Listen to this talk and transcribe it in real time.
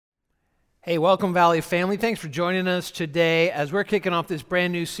Hey, welcome Valley family. Thanks for joining us today as we're kicking off this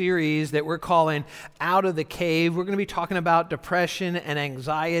brand new series that we're calling Out of the Cave. We're going to be talking about depression and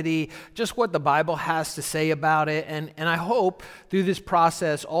anxiety, just what the Bible has to say about it. And I hope through this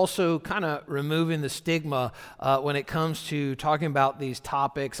process also kind of removing the stigma when it comes to talking about these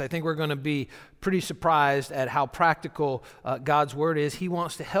topics. I think we're going to be pretty surprised at how practical God's word is. He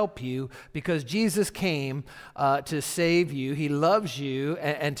wants to help you because Jesus came to save you. He loves you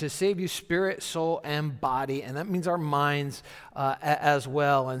and to save you spirit, soul, and body. And that means our minds as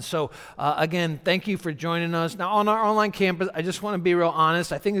well. And so, again, thank you for joining us. Now, on our online campus, I just want to be real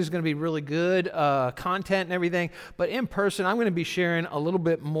honest. I think there's going to be really good content and everything. But in person, I'm going to be sharing a little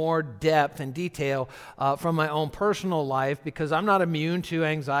bit more depth and detail from my own personal life because I'm not immune to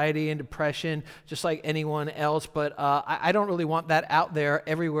anxiety and depression just like anyone else, but I don't really want that out there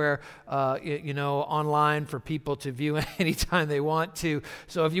everywhere, online for people to view anytime they want to.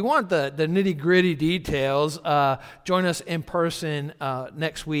 So if you want the nitty-gritty details, join us in person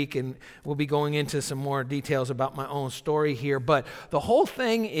next week, and we'll be going into some more details about my own story here. But the whole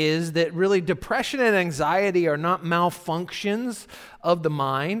thing is that really depression and anxiety are not malfunctions of the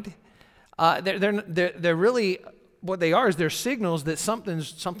mind. They're really, what they are is they're signals that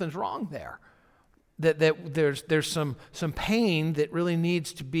something's wrong there. That there's some pain that really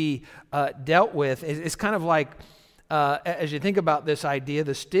needs to be dealt with. It's kind of like, as you think about this idea,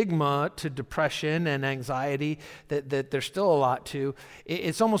 the stigma to depression and anxiety, that there's still a lot to.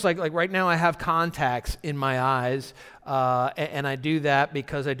 It's almost like right now I have contacts in my eyes, and I do that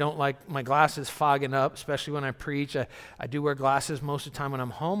because I don't like my glasses fogging up, especially when I preach. I do wear glasses most of the time when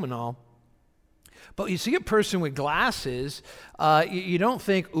I'm home and all. But you see a person with glasses, you don't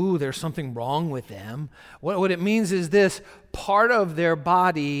think, ooh, there's something wrong with them. What it means is this: part of their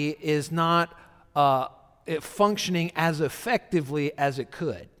body is not functioning as effectively as it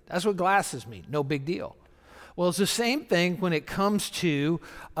could. That's what glasses mean. No big deal. Well, it's the same thing when it comes to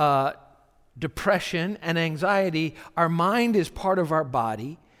depression and anxiety. Our mind is part of our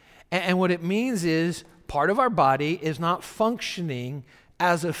body, and what it means is part of our body is not functioning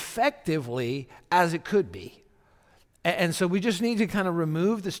as effectively as it could be. And so we just need to kind of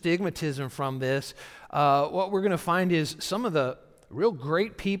remove the stigmatism from this. What we're going to find is some of the real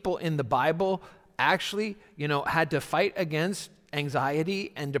great people in the Bible actually, had to fight against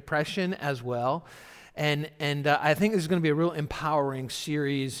anxiety and depression as well. And I think this is going to be a real empowering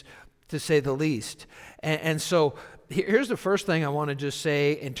series, to say the least. And so here's the first thing I want to just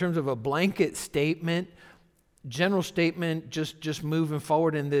say in terms of a blanket statement. General statement, just moving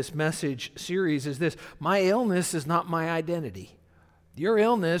forward in this message series is this: my illness is not my identity. Your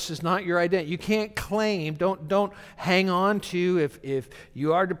illness is not your identity. You can't claim, don't hang on to if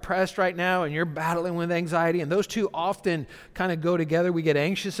you are depressed right now and you're battling with anxiety, and those two often kind of go together. We get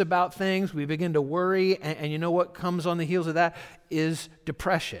anxious about things, we begin to worry, and you know what comes on the heels of that is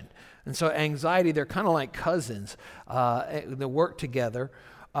depression. And so anxiety, they're kind of like cousins. They work together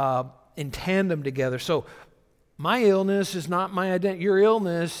in tandem together. So my illness is not my identity. Your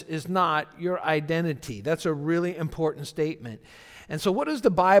illness is not your identity. That's a really important statement. And so what does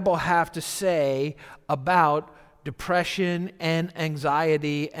the Bible have to say about depression and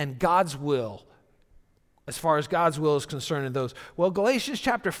anxiety and God's will, as far as God's will is concerned in those? Well, Galatians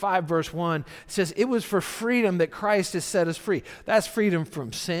chapter 5, verse 1 says, it was for freedom that Christ has set us free. That's freedom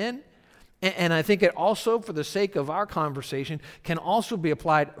from sin. And I think it also, for the sake of our conversation, can also be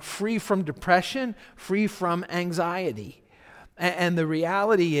applied free from depression, free from anxiety. And the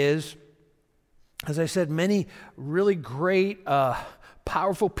reality is, as I said, many really great,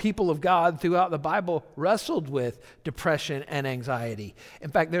 powerful people of God throughout the Bible wrestled with depression and anxiety. In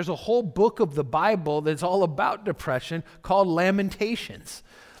fact, there's a whole book of the Bible that's all about depression called Lamentations.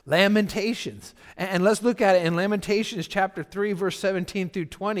 Lamentations. And let's look at it in Lamentations chapter 3, verse 17 through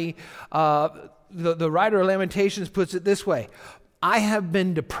 20. The writer of Lamentations puts it this way: I have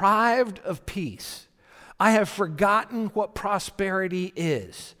been deprived of peace. I have forgotten what prosperity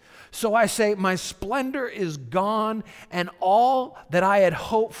is. So I say, my splendor is gone, and all that I had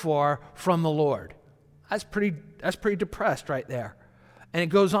hoped for from the Lord. That's pretty depressed right there. And it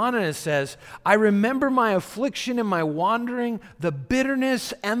goes on and it says, I remember my affliction and my wandering, the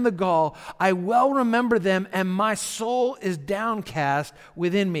bitterness and the gall. I well remember them, and my soul is downcast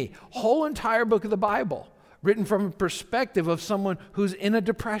within me. Whole entire book of the Bible, written from a perspective of someone who's in a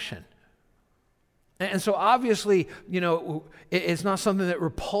depression. And so obviously, it's not something that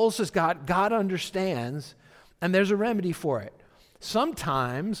repulses God. God understands, and there's a remedy for it.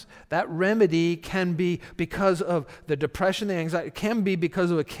 Sometimes that remedy can be because of the depression, the anxiety, it can be because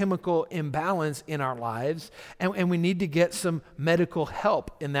of a chemical imbalance in our lives, and we need to get some medical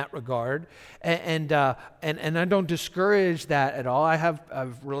help in that regard. And I don't discourage that at all. I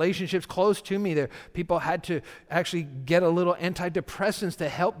have relationships close to me that people had to actually get a little antidepressants to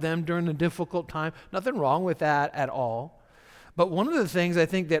help them during a difficult time. Nothing wrong with that at all. But one of the things I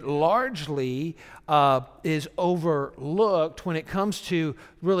think that largely is overlooked when it comes to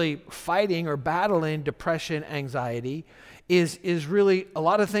really fighting or battling depression, anxiety, is really a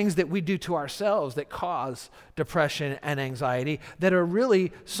lot of things that we do to ourselves that cause depression and anxiety that are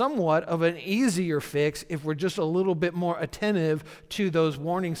really somewhat of an easier fix if we're just a little bit more attentive to those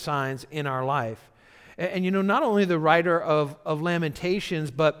warning signs in our life. And not only the writer of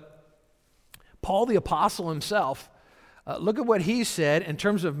Lamentations, but Paul the Apostle himself, look at what he said in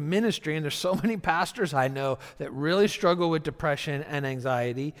terms of ministry, and there's so many pastors I know that really struggle with depression and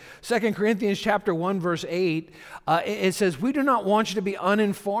anxiety. 2 Corinthians chapter 1, verse 8, it says, "We do not want you to be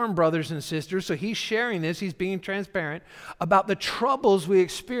uninformed, brothers and sisters." So he's sharing this, he's being transparent about the troubles we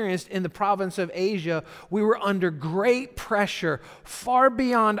experienced in the province of Asia. We were under great pressure, far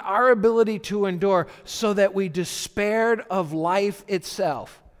beyond our ability to endure, so that we despaired of life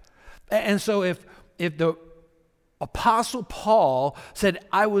itself. And so if the Apostle Paul said,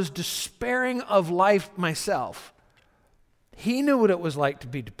 "I was despairing of life myself," he knew what it was like to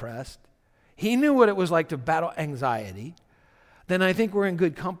be depressed. He knew what it was like to battle anxiety. Then I think we're in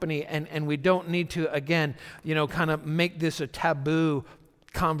good company, and we don't need to, again, kind of make this a taboo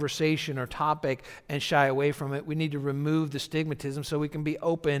conversation or topic and shy away from it. We need to remove the stigmatism so we can be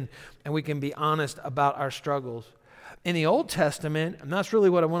open and we can be honest about our struggles. In the Old Testament, and that's really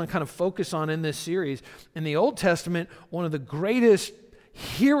what I want to kind of focus on in this series, in the Old Testament, one of the greatest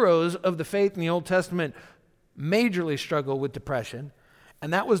heroes of the faith in the Old Testament majorly struggled with depression,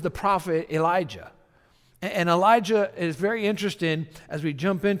 and that was the prophet Elijah. And Elijah is very interesting as we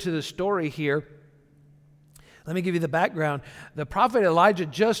jump into the story here. Let me give you the background. The prophet Elijah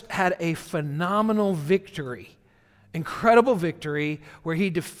just had a phenomenal victory. Incredible victory where he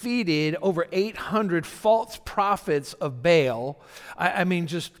defeated over 800 false prophets of Baal. I mean,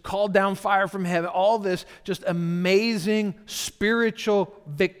 just called down fire from heaven, all this just amazing spiritual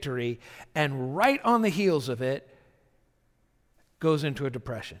victory. And right on the heels of it, goes into a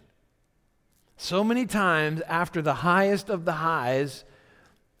depression. So many times after the highest of the highs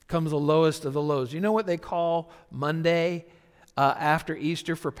comes the lowest of the lows. You know what they call Monday? After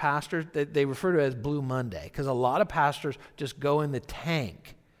Easter for pastors, they refer to it as Blue Monday, because a lot of pastors just go in the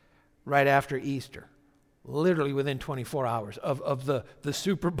tank right after Easter, literally within 24 hours of the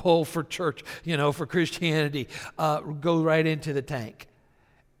Super Bowl for church, for Christianity, go right into the tank.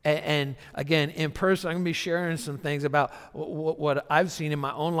 And again, in person, I'm going to be sharing some things about what I've seen in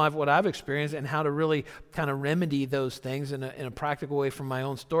my own life, what I've experienced, and how to really kind of remedy those things in a practical way from my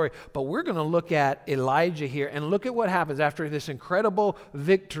own story. But we're going to look at Elijah here and look at what happens after this incredible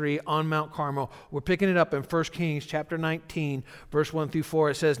victory on Mount Carmel. We're picking it up in 1 Kings chapter 19, verse 1 through 4.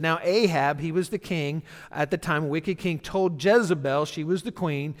 It says, "Now Ahab, he was the king at the time, a wicked king, told Jezebel, she was the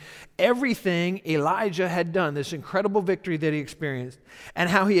queen, everything Elijah had done, this incredible victory that he experienced, and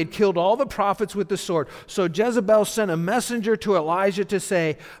how he had killed all the prophets with the sword. So Jezebel sent a messenger to Elijah to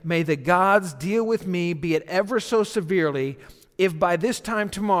say, 'May the gods deal with me, be it ever so severely, if by this time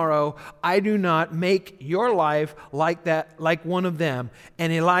tomorrow I do not make your life like one of them.'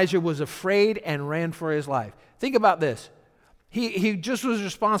 And Elijah was afraid and ran for his life." Think about this. He just was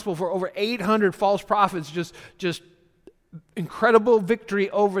responsible for over 800 false prophets, just incredible victory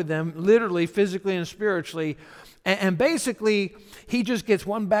over them, literally, physically, and spiritually. And basically, he just gets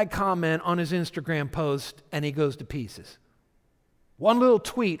one bad comment on his Instagram post and he goes to pieces. One little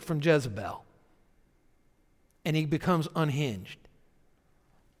tweet from Jezebel and he becomes unhinged.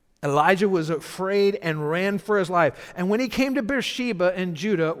 Elijah was afraid and ran for his life. And when he came to Beersheba in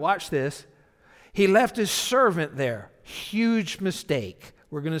Judah, watch this, he left his servant there. Huge mistake.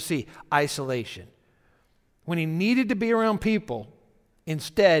 We're going to see isolation. When he needed to be around people,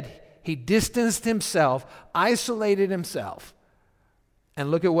 instead, he distanced himself, isolated himself.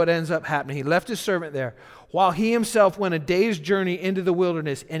 And look at what ends up happening. He left his servant there while he himself went a day's journey into the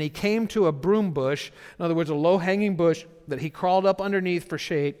wilderness, and he came to a broom bush, in other words, a low-hanging bush that he crawled up underneath for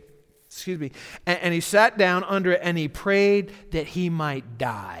shade, and he sat down under it and he prayed that he might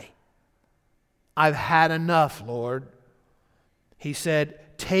die. "I've had enough, Lord." He said,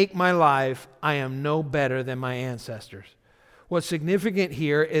 "Take my life. I am no better than my ancestors." What's significant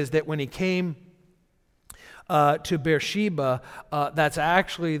here is that when he came to Beersheba, that's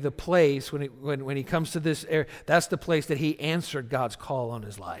actually the place, when he comes to this area, that's the place that he answered God's call on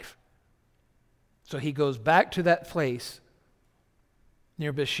his life. So he goes back to that place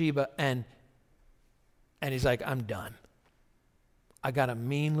near Beersheba, and he's like, I'm done. I got a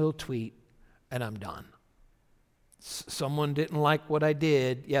mean little tweet, and I'm done. Someone didn't like what I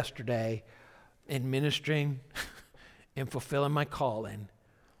did yesterday in ministering and fulfilling my calling.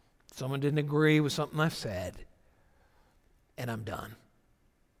 Someone didn't agree with something I said, and I'm done.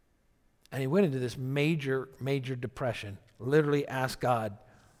 And he went into this major, major depression, literally asked God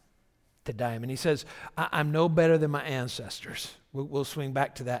to die him. And he says, I'm no better than my ancestors. We'll swing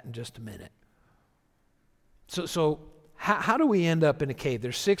back to that in just a minute. So how do we end up in a cave?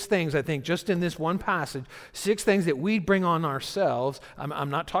 There's 6 things, I think, just in this one passage, 6 things that we bring on ourselves. I'm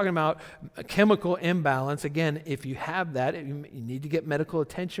not talking about a chemical imbalance. Again, if you have that, you need to get medical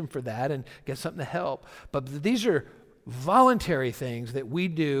attention for that and get something to help. But these are voluntary things that we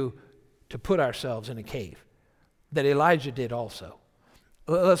do to put ourselves in a cave, that Elijah did also.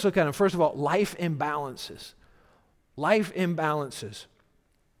 Let's look at them. First of all, life imbalances. Life imbalances.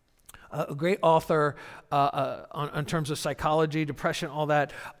 A great author on terms of psychology, depression, all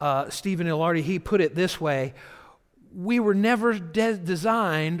that, Stephen Ilardi, he put it this way: we were never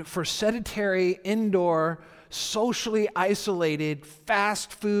designed for sedentary, indoor, socially isolated,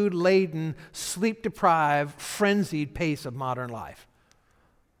 fast food-laden, sleep-deprived, frenzied pace of modern life.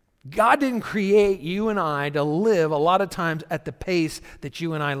 God didn't create you and I to live a lot of times at the pace that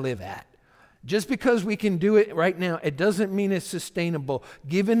you and I live at. Just because we can do it right now, it doesn't mean it's sustainable.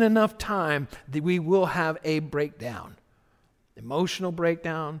 Given enough time, that we will have a breakdown. Emotional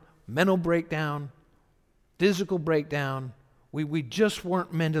breakdown, mental breakdown, physical breakdown. We just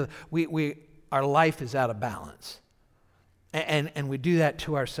weren't meant to, our life is out of balance. And we do that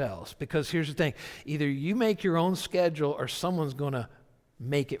to ourselves. Because here's the thing, either you make your own schedule or someone's going to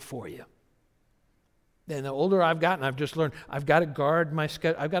make it for you. And the older I've gotten, I've just learned I've got to guard my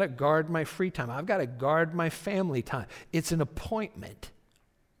schedule. I've got to guard my free time. I've got to guard my family time. It's an appointment.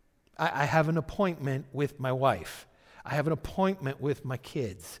 I have an appointment with my wife. I have an appointment with my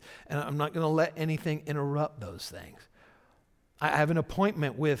kids. And I'm not going to let anything interrupt those things. I have an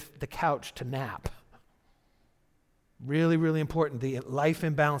appointment with the couch to nap. Really, really important. The life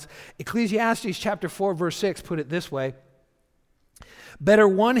imbalance. Ecclesiastes chapter 4, verse 6 put it this way: better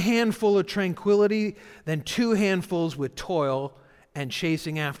one handful of tranquility than 2 handfuls with toil and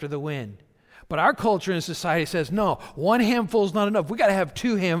chasing after the wind. But our culture and society says, no, 1 handful is not enough. We got to have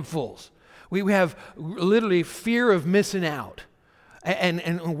 2 handfuls. We have literally fear of missing out.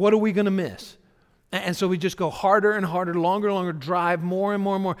 And what are we going to miss? And so we just go harder and harder, longer and longer, drive more and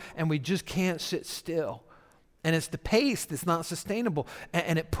more and more, and we just can't sit still. And it's the pace that's not sustainable,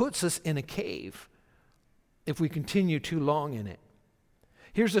 and it puts us in a cave if we continue too long in it.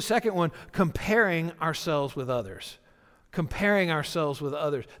 Here's the second one: comparing ourselves with others. Comparing ourselves with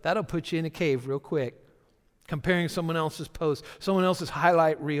others. That'll put you in a cave real quick. Comparing someone else's post, someone else's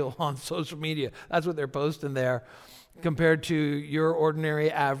highlight reel on social media. That's what they're posting there, compared to your ordinary,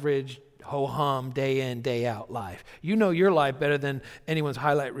 average, ho-hum, day in, day out life. You know your life better than anyone's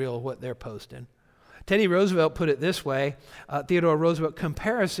highlight reel of what they're posting. Teddy Roosevelt put it this way, Theodore Roosevelt: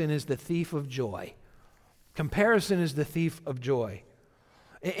 comparison is the thief of joy. Comparison is the thief of joy.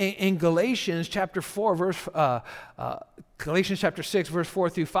 In Galatians chapter 4, Galatians chapter 6, verse 4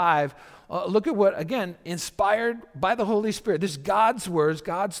 through 5, look at what, again, inspired by the Holy Spirit. This is God's words,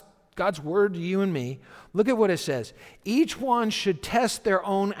 God's word to you and me. Look at what it says. Each one should test their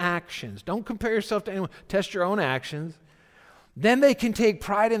own actions. Don't compare yourself to anyone. Test your own actions. Then they can take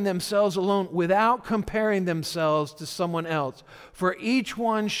pride in themselves alone without comparing themselves to someone else. For each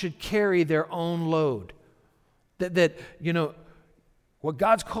one should carry their own load. That what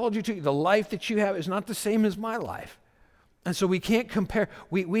God's called you to, the life that you have, is not the same as my life. And so we can't compare.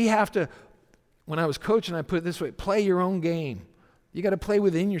 We have to, when I was coaching, I put it this way: play your own game. You got to play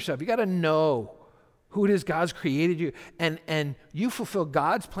within yourself. You got to know who it is God's created you. And you fulfill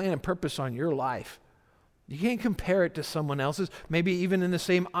God's plan and purpose on your life. You can't compare it to someone else's, maybe even in the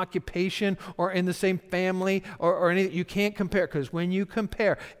same occupation or in the same family or anything. You can't compare, because when you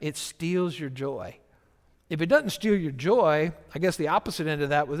compare, it steals your joy. If it doesn't steal your joy, I guess the opposite end of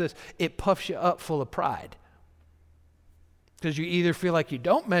that was this: it puffs you up full of pride. Because you either feel like you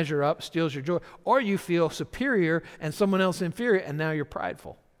don't measure up, steals your joy, or you feel superior and someone else inferior, and now you're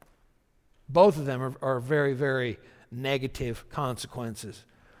prideful. Both of them are very, very negative consequences.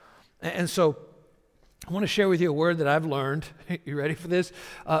 And so I want to share with you a word that I've learned. You ready for this?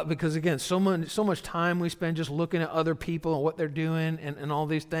 Because again, so much time we spend just looking at other people and what they're doing and all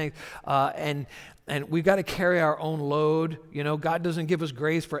these things. And we've got to carry our own load. You know, God doesn't give us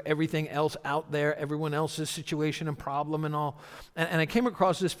grace for everything else out there, everyone else's situation and problem and all. And I came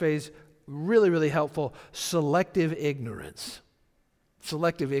across this phrase, really, really helpful: selective ignorance.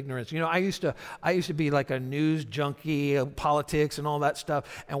 Selective ignorance. You know, I used to be like a news junkie of politics and all that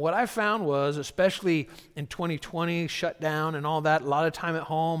stuff. And what I found was, especially in 2020, shut down and all that, a lot of time at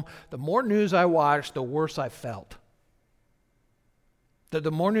home, the more news I watched, the worse I felt. The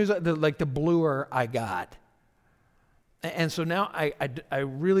more news, the bluer I got. And so now I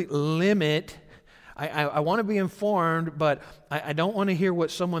really limit. I want to be informed, but I don't want to hear what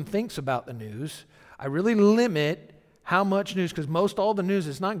someone thinks about the news. I really limit how much news, because most all the news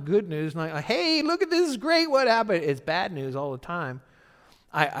is not good news. Not like, hey, look at this, is great, what happened? It's bad news all the time.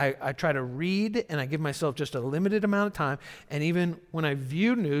 I try to read, and I give myself just a limited amount of time. And even when I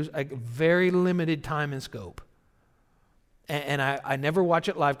view news, very limited time and scope. And I never watch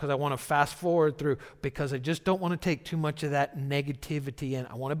it live because I want to fast forward through, because I just don't want to take too much of that negativity in.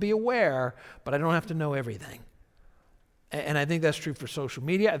 I want to be aware, but I don't have to know everything. And I think that's true for social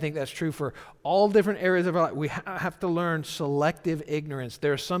media. I think that's true for all different areas of our life. We have to learn selective ignorance.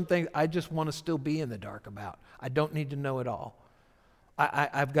 There are some things I just want to still be in the dark about. I don't need to know it all.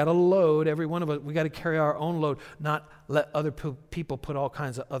 I've got a load, every one of us. We got to carry our own load, not let other people put all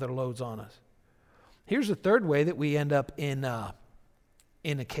kinds of other loads on us. Here's the third way that we end up in a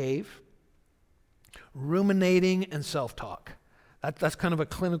cave: ruminating and self-talk. That's kind of a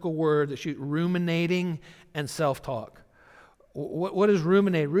clinical word that ruminating and self-talk. What is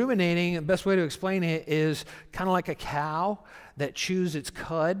ruminate? Ruminating, the best way to explain it is kind of like a cow that chews its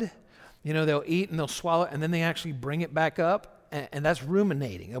cud. You know, they'll eat and they'll swallow it, and then they actually bring it back up, and that's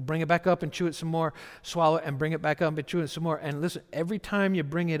ruminating. They'll bring it back up and chew it some more, swallow it, and bring it back up and chew it some more. And listen, every time you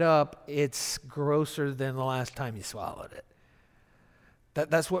bring it up, it's grosser than the last time you swallowed it.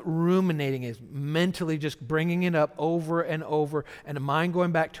 That's what ruminating is, mentally just bringing it up over and over, and the mind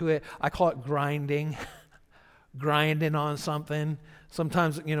going back to it. I call it grinding. Grinding on something.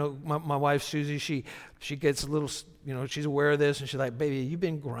 Sometimes, you know, my wife Susie, she gets a little, you know, she's aware of this, and she's like, "Baby, you've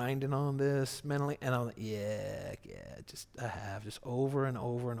been grinding on this mentally," and I'm like, "Yeah, I have, just over and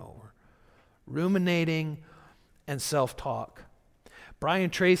over and over." Ruminating and self-talk. Brian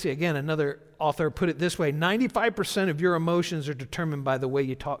Tracy, again, another author, put it this way: 95% of your emotions are determined by the way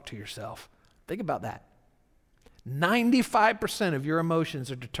you talk to yourself. Think about that. 95% of your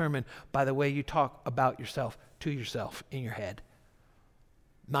emotions are determined by the way you talk about yourself, to yourself, in your head.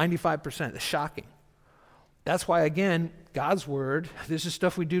 95%. It's shocking. That's why, again, God's word, this is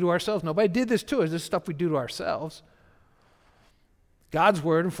stuff we do to ourselves. Nobody did this to us. This is stuff we do to ourselves. God's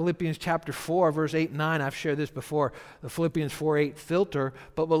word in Philippians chapter 4, verse 8 and 9, I've shared this before, the Philippians 4:8 filter,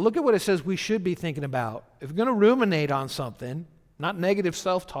 but look at what it says we should be thinking about. If you're going to ruminate on something, not negative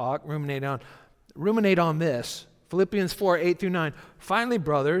self-talk, ruminate on this. Philippians 4:8 through 9. Finally,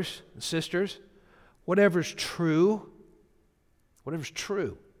 brothers and sisters, whatever's true,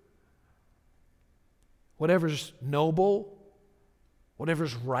 whatever's noble,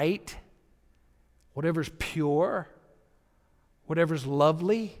 whatever's right, whatever's pure, whatever's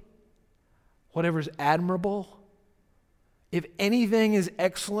lovely, whatever's admirable, if anything is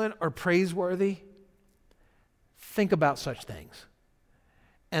excellent or praiseworthy, think about such things.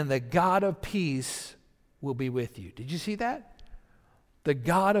 And the God of peace will be with you. Did you see that? The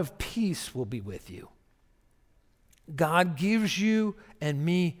God of peace will be with you. God gives you and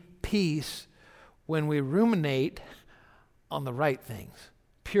me peace when we ruminate on the right things.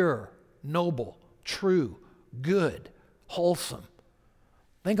 Pure, noble, true, good, wholesome.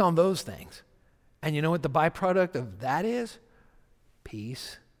 Think on those things. And you know what the byproduct of that is?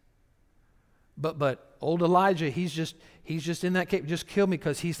 Peace. But old Elijah, he's just in that cave. Just kill me,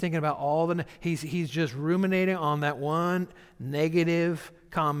 because he's thinking about he's just ruminating on that one negative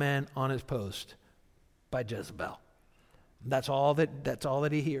comment on his post by Jezebel. That's all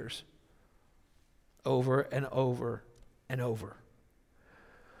that he hears. Over and over and over.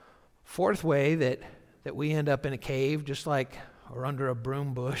 Fourth way that we end up in a cave, just like, or under a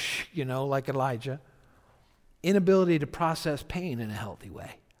broom bush, you know, like Elijah. Inability to process pain in a healthy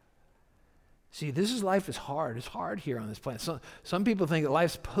way. See, life is hard. It's hard here on this planet. Some people think that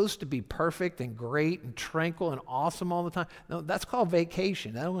life's supposed to be perfect and great and tranquil and awesome all the time. No, that's called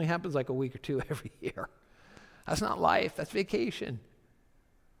vacation. That only happens like a week or two every year. That's not life. That's vacation.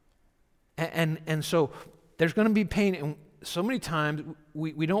 And so there's going to be pain. And so many times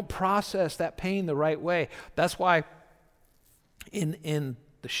we don't process that pain the right way. That's why in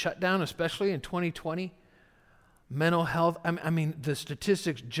the shutdown, especially in 2020, mental health, I mean, the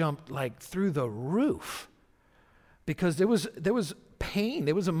statistics jumped like through the roof because there was pain,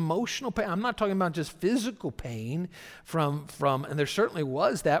 there was emotional pain. I'm not talking about just physical pain from and there certainly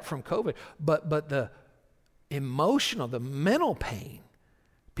was that from COVID, but the emotional, the mental pain,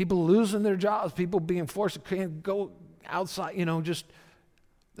 people losing their jobs, people being forced to can't go outside, just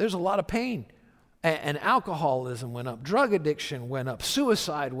there's a lot of pain. And alcoholism went up, drug addiction went up,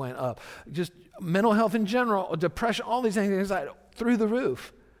 suicide went up, just mental health in general, depression, all these things through the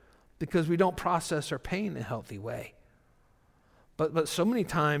roof because we don't process our pain in a healthy way. But so many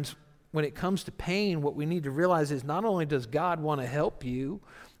times when it comes to pain, what we need to realize is not only does God want to help you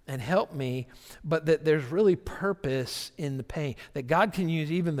and help me, but that there's really purpose in the pain, that God can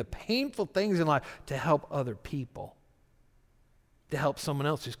use even the painful things in life to help other people, to help someone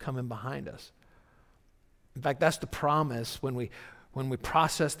else who's coming behind us. In fact, that's the promise when we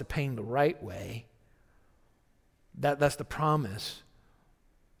process the pain the right way. That's the promise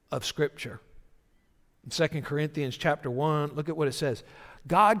of Scripture. In 2 Corinthians chapter 1, look at what it says.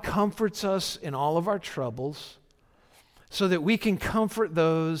 God comforts us in all of our troubles so that we can comfort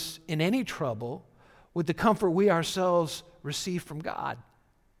those in any trouble with the comfort we ourselves receive from God.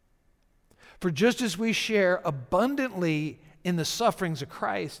 For just as we share abundantly in the sufferings of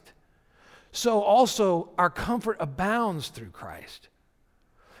Christ, so also our comfort abounds through Christ.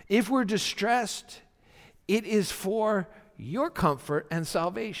 If we're distressed, it is for your comfort and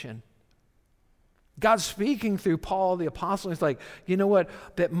salvation. God's speaking through Paul the apostle. He's like, you know what?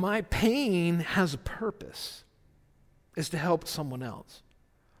 That my pain has a purpose. Is to help someone else.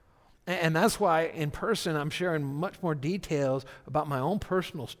 And that's why in person I'm sharing much more details about my own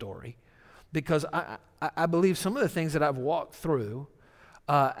personal story because I believe some of the things that I've walked through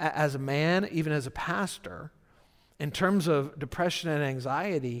as a man, even as a pastor, in terms of depression and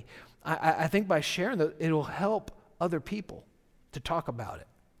anxiety, I think by sharing that, it'll help other people to talk about it.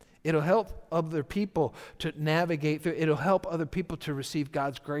 It'll help other people to navigate through. It'll help other people to receive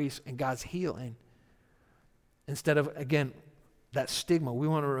God's grace and God's healing. Instead of, again, that stigma. We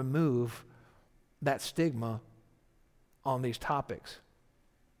want to remove that stigma on these topics.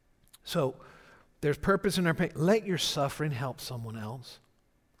 So there's purpose in our pain. Let your suffering help someone else.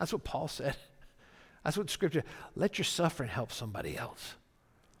 That's what Paul said. That's what Scripture, let your suffering help somebody else.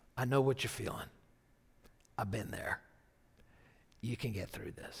 I know what you're feeling. I've been there. You can get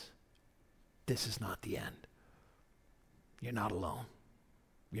through this. This is not the end. You're not alone.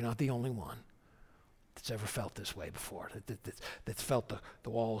 You're not the only one that's ever felt this way before, that's felt the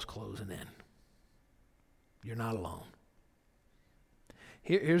walls closing in. You're not alone.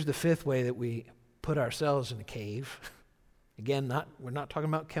 Here's the fifth way that we put ourselves in a cave. Again, we're not talking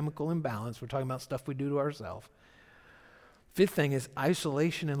about chemical imbalance. We're talking about stuff we do to ourselves. Fifth thing is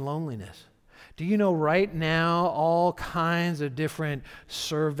isolation and loneliness. Do you know right now all kinds of different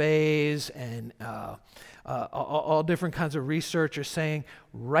surveys and all different kinds of research are saying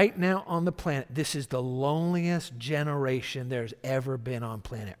right now on the planet, this is the loneliest generation there's ever been on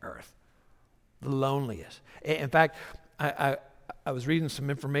planet Earth. The loneliest. In fact, I was reading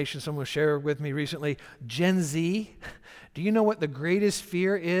some information someone shared with me recently. Gen Z, do you know what the greatest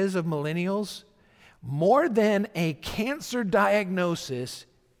fear is of millennials? More than a cancer diagnosis,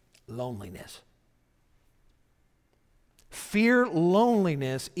 loneliness. Fear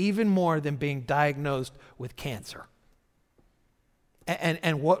loneliness even more than being diagnosed with cancer.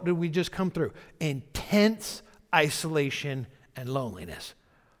 And what did we just come through? Intense isolation and loneliness.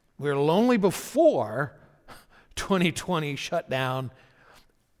 We were lonely before 2020 shut down,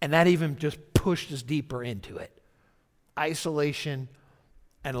 and that even just pushed us deeper into it. Isolation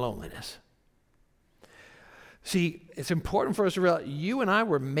and loneliness. See, it's important for us to realize you and I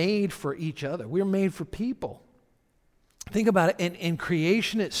were made for each other. We were made for people. Think about it. In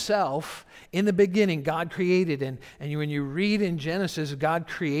creation itself, in the beginning, God created, and when you read in Genesis, God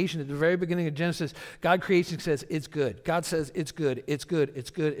creation, at the very beginning of Genesis, God creation says it's good. God says it's good, it's good,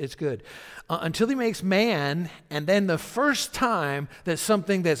 it's good, it's good. Until he makes man, and then the first time that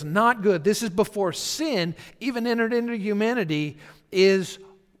something that's not good, this is before sin even entered into humanity, is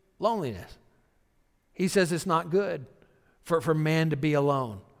loneliness. He says it's not good for man to be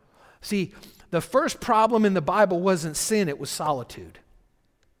alone. See, the first problem in the Bible wasn't sin, it was solitude.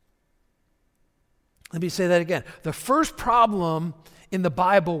 Let me say that again. The first problem in the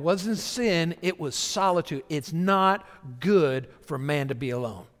Bible wasn't sin, it was solitude. It's not good for man to be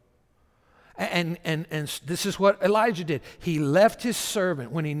alone. And this is what Elijah did. He left his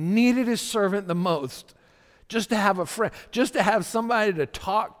servant when he needed his servant the most, just to have a friend, just to have somebody to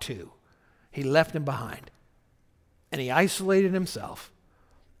talk to. He left him behind. And he isolated himself.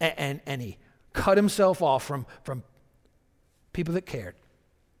 And he cut himself off from people that cared.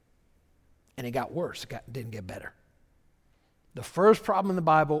 And it got worse. It didn't get better. The first problem in the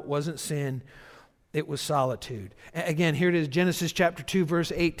Bible wasn't sin. It was solitude. Again, here it is, Genesis chapter 2,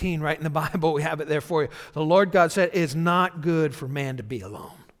 verse 18, right in the Bible. We have it there for you. The Lord God said, it's not good for man to be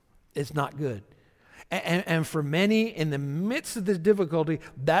alone. It's not good. And for many, in the midst of this difficulty,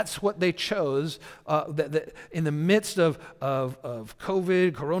 that's what they chose. In the midst of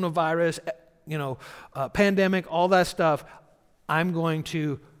COVID, coronavirus, pandemic, all that stuff, I'm going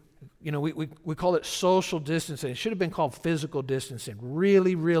to, we call it social distancing. It should have been called physical distancing.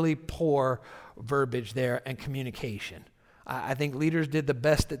 Really, really poor verbiage there and communication. I think leaders did the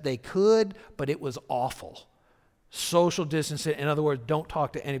best that they could, but it was awful. Social distancing, in other words, don't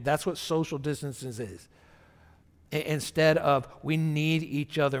talk to anybody. That's what social distancing is. Instead of, we need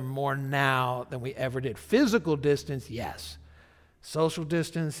each other more now than we ever did. Physical distance, yes. Social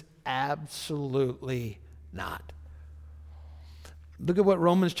distance, absolutely not. Look at what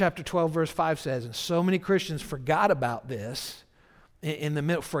Romans chapter 12, verse 5 says. And so many Christians forgot about this in the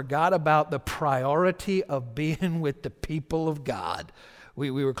middle, forgot about the priority of being with the people of God.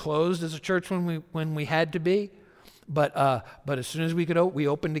 We were closed as a church when we had to be, but as soon as we could, we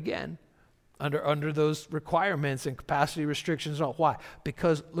opened again under those requirements and capacity restrictions. Why?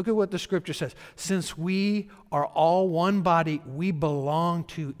 Because look at what the scripture says. Since we are all one body, we belong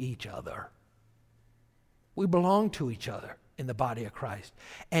to each other. We belong to each other in the body of Christ.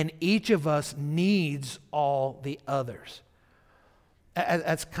 And each of us needs all the others.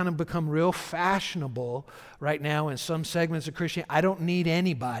 That's kind of become real fashionable right now in some segments of Christianity. I don't need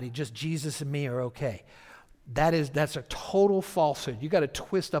anybody, just Jesus and me are okay. That's a total falsehood. You got to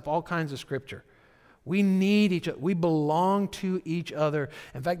twist up all kinds of scripture. We need each other. We belong to each other.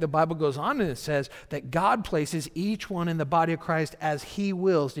 In fact, the Bible goes on and it says that God places each one in the body of Christ as he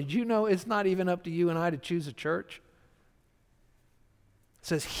wills. Did you know it's not even up to you and I to choose a church? It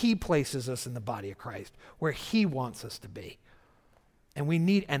says he places us in the body of Christ where he wants us to be. And we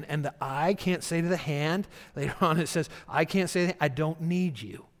need, and the eye can't say to the hand, later on it says, I can't say, I don't need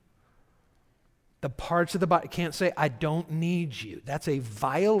you. The parts of the body can't say, I don't need you. That's a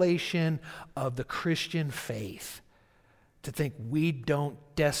violation of the Christian faith to think we don't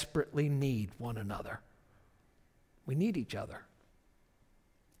desperately need one another. We need each other.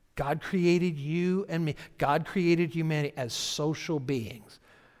 God created you and me. God created humanity as social beings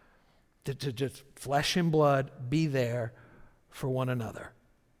to just flesh and blood be there for one another.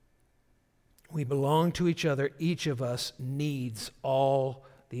 We belong to each other. Each of us needs all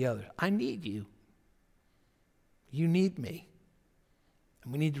the others. I need you. You need me.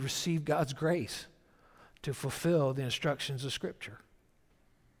 And we need to receive God's grace to fulfill the instructions of Scripture.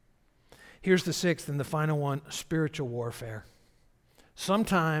 Here's the sixth and the final one, spiritual warfare.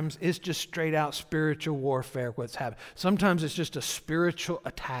 Sometimes it's just straight out spiritual warfare what's happening. Sometimes it's just a spiritual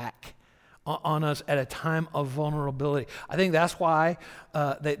attack on us at a time of vulnerability. I think that's why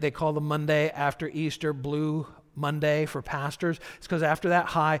they call the Monday after Easter Blue Monday for pastors. It's because after that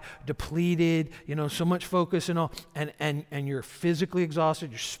high, depleted, so much focus and all, and you're physically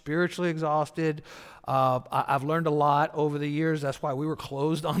exhausted, you're spiritually exhausted. I've learned a lot over the years. That's why we were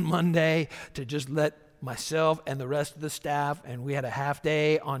closed on Monday, to just let myself and the rest of the staff, and we had a half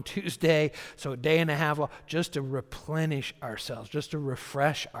day on Tuesday, so a day and a half off, just to replenish ourselves, just to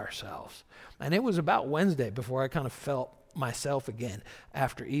refresh ourselves. And it was about Wednesday before I kind of felt myself again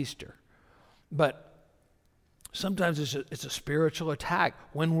after Easter. But sometimes it's a spiritual attack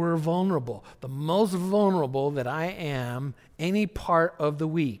when we're vulnerable. The most vulnerable that I am any part of the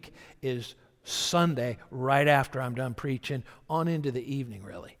week is Sunday, right after I'm done preaching, on into the evening,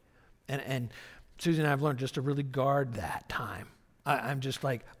 really. And Susie and I have learned just to really guard that time. I'm just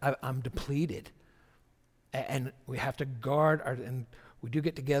like, I'm depleted. And we have to guard and we do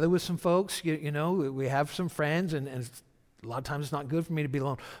get together with some folks, we have some friends, and a lot of times it's not good for me to be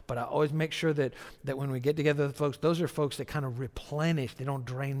alone, but I always make sure that when we get together with folks, those are folks that kind of replenish. They don't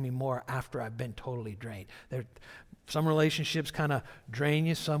drain me more after I've been totally drained. Some relationships kind of drain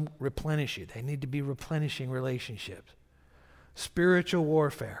you, some replenish you. They need to be replenishing relationships. Spiritual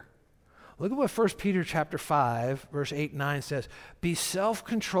warfare. Look at what 1 Peter chapter 5, verse 8 and 9 says. Be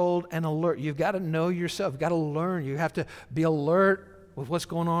self-controlled and alert. You've got to know yourself. You've got to learn. You have to be alert with what's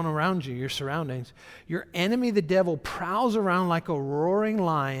going on around you, your surroundings. Your enemy, the devil, prowls around like a roaring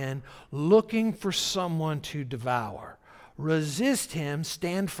lion looking for someone to devour. Resist him,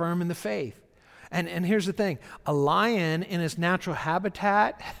 stand firm in the faith. And here's the thing. A lion in its natural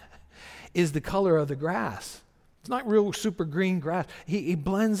habitat is the color of the grass. It's not real super green grass. He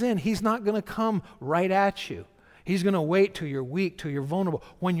blends in. He's not going to come right at you. He's going to wait till you're weak, till you're vulnerable,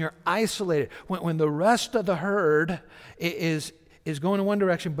 when you're isolated, when the rest of the herd is going in one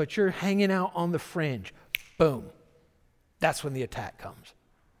direction, but you're hanging out on the fringe. Boom. That's when the attack comes.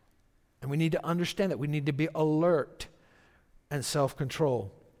 And we need to understand that. We need to be alert and self-control.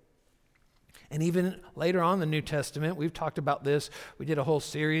 And even later on in the New Testament, we've talked about this. We did a whole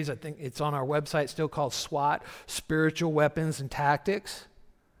series, I think it's on our website still, called SWAT, Spiritual Weapons and Tactics.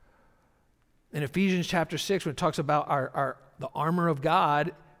 In Ephesians chapter 6, when it talks about the armor of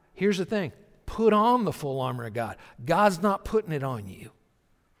God, here's the thing. Put on the full armor of God. God's not putting it on you.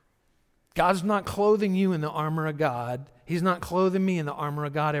 God's not clothing you in the armor of God. He's not clothing me in the armor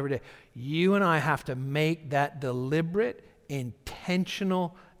of God every day. You and I have to make that deliberate,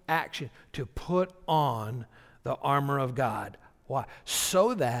 intentional action to put on the armor of God. Why?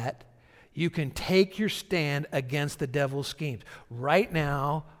 So that you can take your stand against the devil's schemes. Right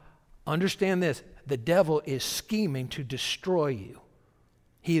now, understand this, the devil is scheming to destroy you.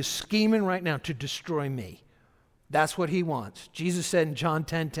 He is scheming right now to destroy me. That's what he wants. Jesus said in John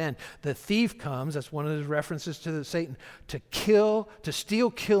 10:10, the thief comes, that's one of his references to Satan, to kill, to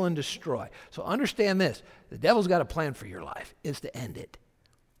steal, kill, and destroy. So understand this, the devil's got a plan for your life. It's to end it.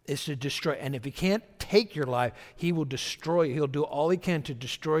 It's to destroy. And if he can't take your life, he will destroy you. He'll do all he can to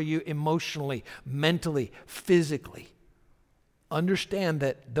destroy you emotionally, mentally, physically. Understand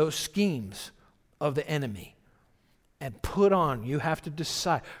that those schemes of the enemy, and put on, you have to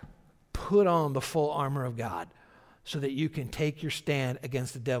decide, put on the full armor of God so that you can take your stand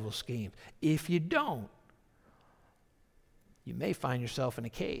against the devil's schemes. If you don't, you may find yourself in a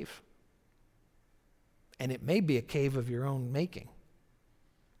cave. And it may be a cave of your own making.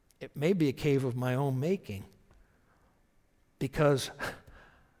 It may be a cave of my own making, because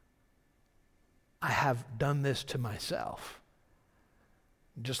I have done this to myself,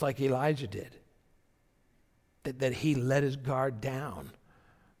 just like Elijah did. That he let his guard down.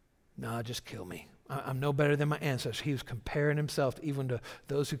 No, just kill me. I'm no better than my ancestors. He was comparing himself even to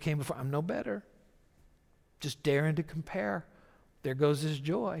those who came before. I'm no better. Just daring to compare. There goes his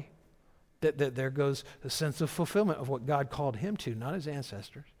joy. There goes the sense of fulfillment of what God called him to, not his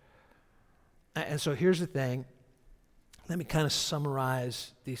ancestors. And so here's the thing. Let me kind of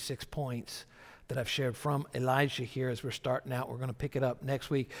summarize these 6 points that I've shared from Elijah here as we're starting out. We're going to pick it up next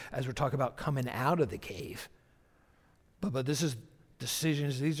week as we're talking about coming out of the cave. But this is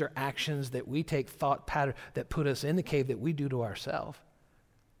decisions, these are actions that we take, thought pattern that put us in the cave that we do to ourselves.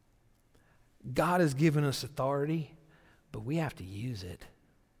 God has given us authority, but we have to use it.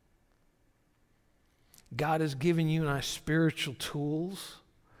 God has given you and I spiritual tools,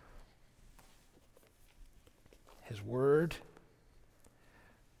 His Word,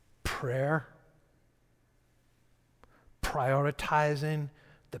 prayer, prioritizing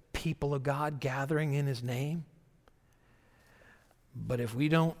the people of God gathering in His name. But if we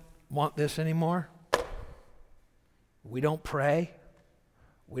don't want this anymore, we don't pray,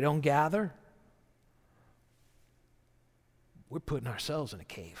 we don't gather, we're putting ourselves in a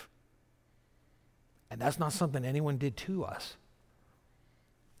cave. And that's not something anyone did to us.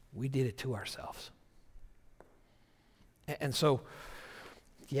 We did it to ourselves. And so,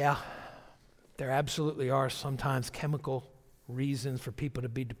 yeah, there absolutely are sometimes chemical reasons for people to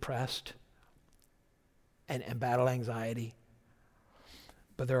be depressed and battle anxiety.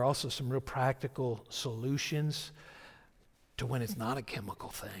 But there are also some real practical solutions to when it's not a chemical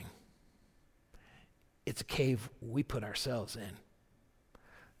thing. It's a cave we put ourselves in,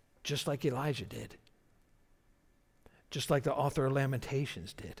 just like Elijah did, just like the author of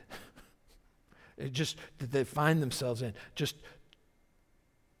Lamentations did. Just that they find themselves in, just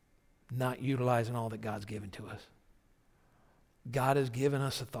not utilizing all that God's given to us. God has given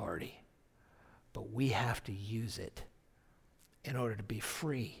us authority, but we have to use it in order to be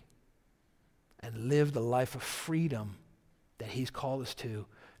free and live the life of freedom that He's called us to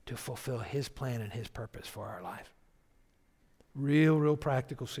fulfill His plan and His purpose for our life. Real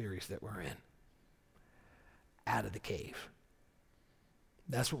practical series that we're in. Out of the cave.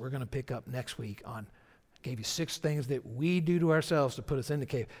 That's what we're going to pick up next week on. I gave you 6 things that we do to ourselves to put us in the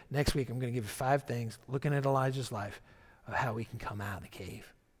cave. Next week I'm going to give you 5 things, looking at Elijah's life, of how we can come out of the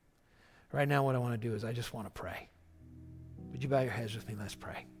cave. Right now what I want to do is I just want to pray. Would you bow your heads with me? Let's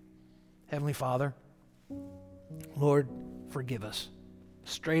pray. Heavenly Father, Lord, forgive us.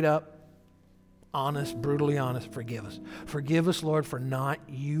 Straight up, honest, brutally honest, forgive us. Forgive us, Lord, for not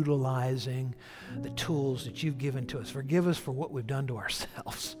utilizing the tools that You've given to us. Forgive us for what we've done to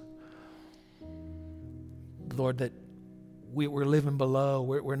ourselves. Lord, that we're living below,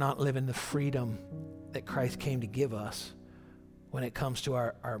 we're not living the freedom that Christ came to give us when it comes to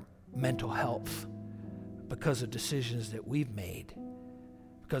our mental health. because of decisions that we've made,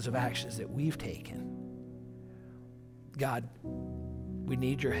 because of actions that we've taken. God, we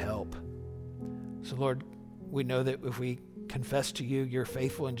need your help. So Lord, we know that if we confess to you, you're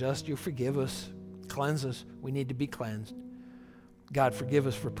faithful and just, you forgive us, cleanse us. We need to be cleansed. God, forgive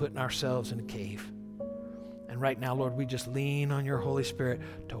us for putting ourselves in a cave. And right now, Lord, we just lean on your Holy Spirit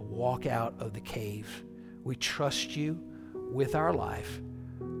to walk out of the cave. We trust you with our life.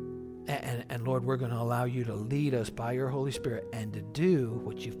 And Lord, we're going to allow you to lead us by your Holy Spirit and to do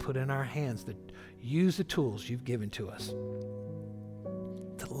what you've put in our hands, to use the tools you've given to us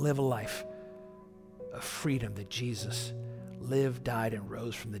to live a life of freedom that Jesus lived, died, and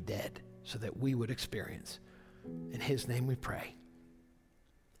rose from the dead so that we would experience. In his name we pray.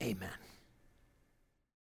 Amen.